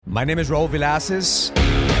My name is Raul Villacis,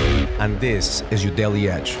 and this is your Daily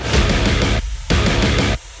Edge.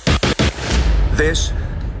 This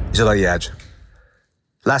is your Daily Edge.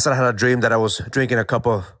 Last night I had a dream that I was drinking a cup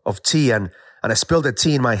of tea and I spilled the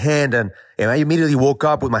tea in my hand and I immediately woke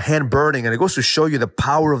up with my hand burning, and it goes to show you the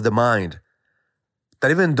power of the mind.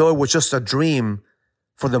 That even though it was just a dream,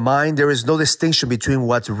 for the mind, there is no distinction between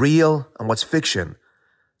what's real and what's fiction.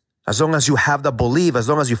 As long as you have that belief, as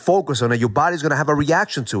long as you focus on it, your body's going to have a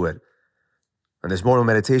reaction to it. And there's more of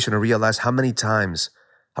meditation and realize how many times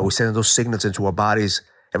are we sending those signals into our bodies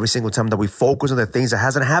every single time that we focus on the things that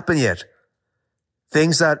hasn't happened yet.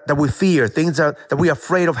 Things that we fear, things that we're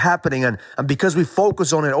afraid of happening. And because we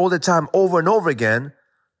focus on it all the time, over and over again,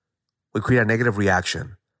 we create a negative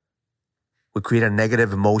reaction. We create a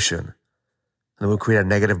negative emotion. And we create a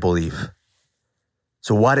negative belief.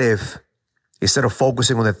 So what if, instead of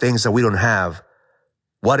focusing on the things that we don't have,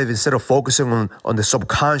 what if instead of focusing on the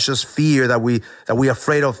subconscious fear that we're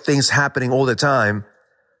afraid of things happening all the time,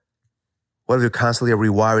 what if we're constantly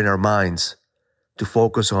rewiring our minds to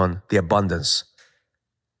focus on the abundance,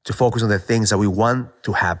 to focus on the things that we want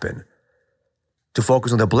to happen, to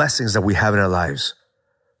focus on the blessings that we have in our lives?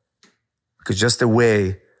 Because just the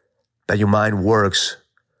way that your mind works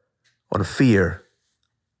on fear,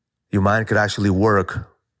 your mind could actually work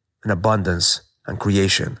in abundance and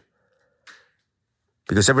creation.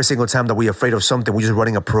 Because every single time that we're afraid of something, we're just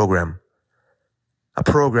running a program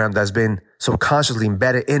that's been subconsciously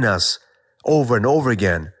embedded in us over and over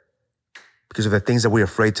again because of the things that we're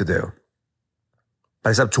afraid to do.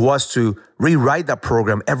 But it's up to us to rewrite that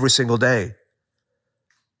program every single day.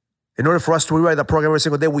 In order for us to rewrite that program every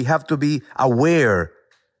single day, we have to be aware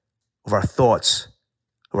of our thoughts,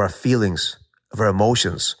 of our feelings, of our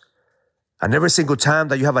emotions. And every single time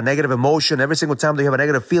that you have a negative emotion, every single time that you have a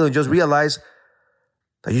negative feeling, just realize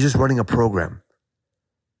that you're just running a program.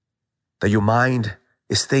 That your mind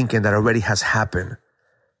is thinking that already has happened.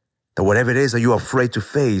 That whatever it is that you're afraid to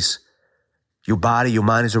face, your body, your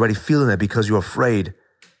mind is already feeling it because you're afraid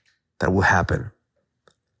that it will happen.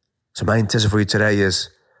 So my intention for you today is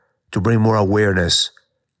to bring more awareness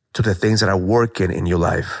to the things that are working in your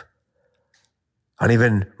life. And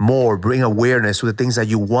even more, bring awareness to the things that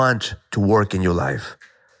you want to work in your life.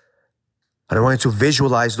 And I want you to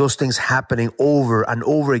visualize those things happening over and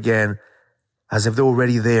over again as if they're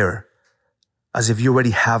already there, as if you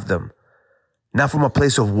already have them. Not from a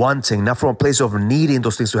place of wanting, not from a place of needing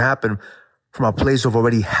those things to happen, from a place of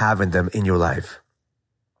already having them in your life.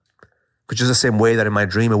 Because just the same way that in my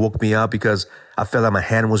dream it woke me up because I felt like my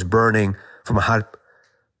hand was burning from a hot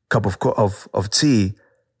cup of tea,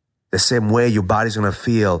 the same way your body's going to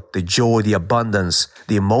feel the joy, the abundance,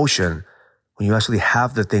 the emotion when you actually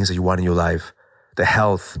have the things that you want in your life. The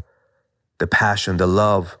health, the passion, the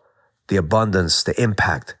love, the abundance, the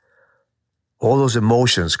impact. All those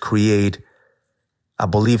emotions create a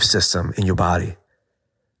belief system in your body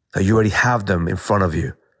that you already have them in front of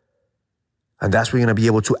you. And that's where you're going to be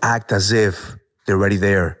able to act as if they're already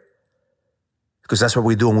there. Because that's what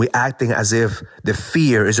we're doing. We're acting as if the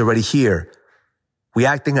fear is already here. We're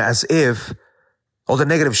acting as if all the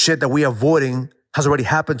negative shit that we're avoiding has already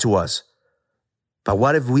happened to us. But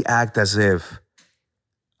what if we act as if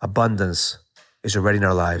abundance is already in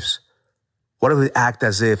our lives? What if we act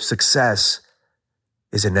as if success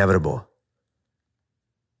is inevitable?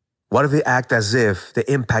 What if we act as if the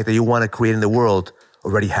impact that you want to create in the world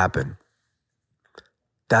already happened?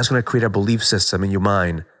 That's going to create a belief system in your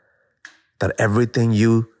mind that everything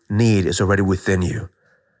you need is already within you.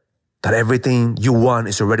 That everything you want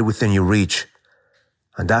is already within your reach.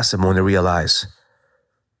 And that's the moment to realize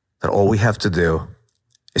that all we have to do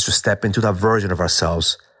is to step into that version of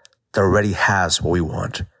ourselves that already has what we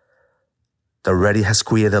want. That already has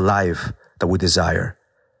created the life that we desire.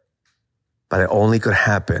 But it only could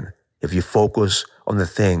happen if you focus on the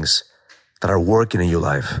things that are working in your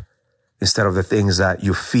life instead of the things that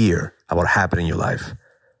you fear about happening in your life.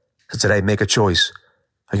 So today, make a choice.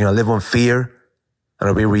 Are you going to live on fear? And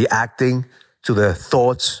are we reacting to the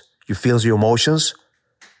thoughts, your feelings, your emotions?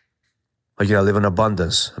 Or are you going to live in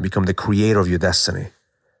abundance and become the creator of your destiny?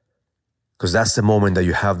 Because that's the moment that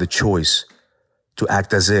you have the choice to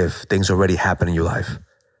act as if things already happen in your life.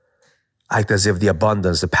 Act as if the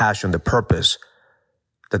abundance, the passion, the purpose,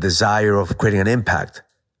 the desire of creating an impact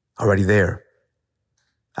are already there.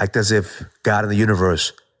 Act as if God and the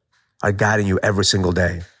universe are guiding you every single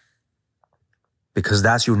day. Because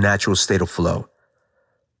that's your natural state of flow.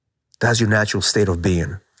 That's your natural state of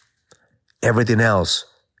being. Everything else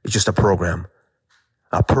is just a program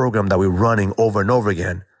that we're running over and over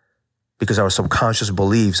again because our subconscious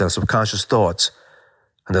beliefs and subconscious thoughts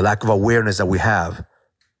and the lack of awareness that we have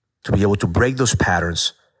to be able to break those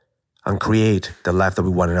patterns and create the life that we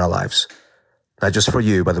want in our lives. Not just for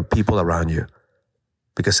you, but the people around you.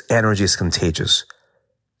 Because energy is contagious.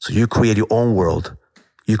 So you create your own world.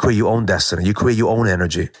 You create your own destiny. You create your own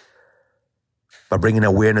energy. By bringing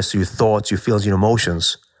awareness to your thoughts, your feelings, your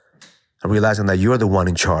emotions, and realizing that you're the one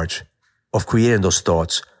in charge of creating those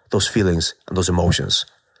thoughts, those feelings, and those emotions.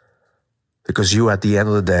 Because you, at the end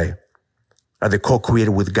of the day, are the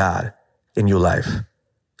co-creator with God in your life.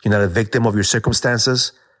 You're not a victim of your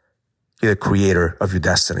circumstances. You're the creator of your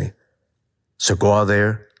destiny. So go out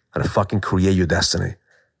there and fucking create your destiny,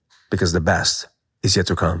 because the best is yet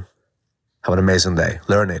to come. Have an amazing day.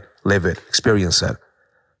 Learn it, live it, experience it.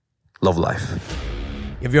 Love life.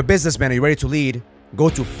 If you're a businessman and you're ready to lead, go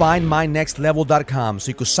to findmynextlevel.com so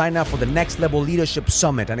you can sign up for the Next Level Leadership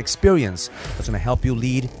Summit, an experience that's going to help you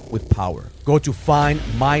lead with power. Go to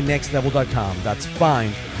findmynextlevel.com. That's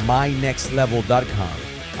findmynextlevel.com.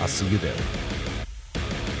 I'll see you there.